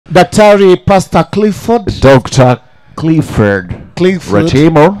Daktari Pastor Clifford. Dr. Clifford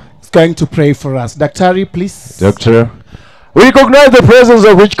Ratimo is going to pray for us. Daktari, please. Doctor, we recognize the presence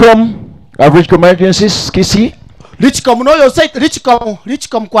of Richcom Emergencies, Kisi. Richcom, no, you say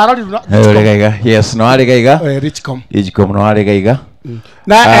Richcom Quarry. Yes, no, Richcom,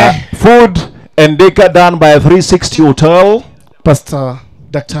 no, food and decor done by a 360 hotel. Pastor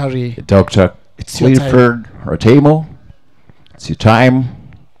Daktari. Dr. Clifford Ratimo, it's your time.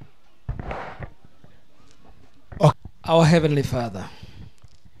 Our Heavenly Father,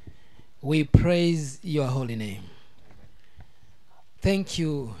 we praise your holy name. Thank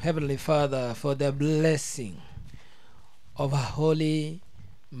you, Heavenly Father, for the blessing of a holy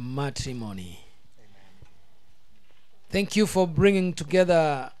matrimony. Thank you for bringing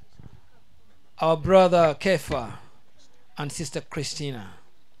together our brother Kefa and sister Christina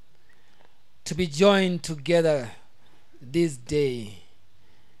to be joined together this day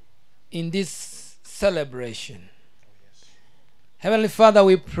in this celebration. Heavenly Father,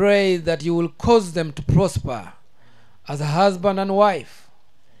 we pray that you will cause them to prosper as a husband and wife.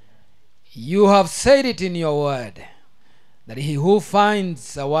 You have said it in your word that he who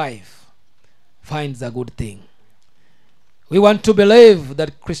finds a wife finds a good thing. We want to believe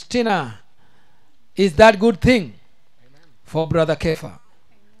that Christina is that good thing for Brother Kefa.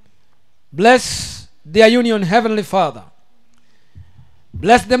 Bless their union, Heavenly Father.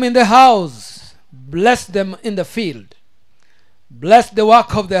 Bless them in the house. Bless them in the field. Bless the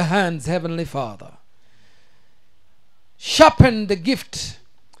work of their hands, Heavenly Father. Sharpen the gift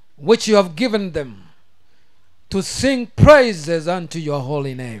which you have given them to sing praises unto your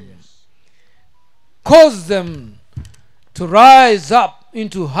holy name. Cause them to rise up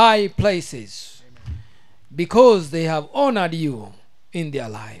into high places because they have honored you in their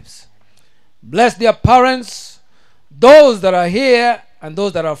lives. Bless their parents, those that are here and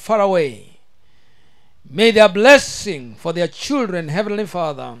those that are far away. May their blessing for their children, Heavenly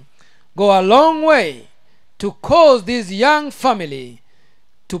Father, go a long way to cause this young family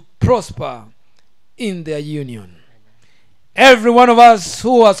to prosper in their union. Every one of us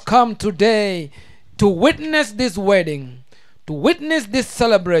who has come today to witness this wedding, to witness this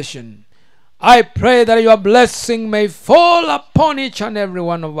celebration, I pray that your blessing may fall upon each and every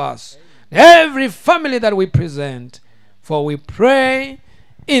one of us, every family that we present. For we pray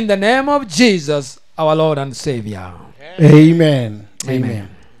in the name of Jesus, our Lord and Savior. Amen. Amen.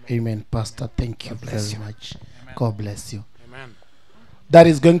 Amen. Pastor, thank you very much. Amen. God bless you. Amen. That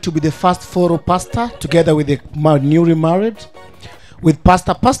is going to be the first photo, Pastor, together with the newly married. With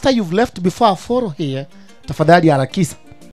Pastor. Pastor, you've left before a photo here. Tafadhali harakisha.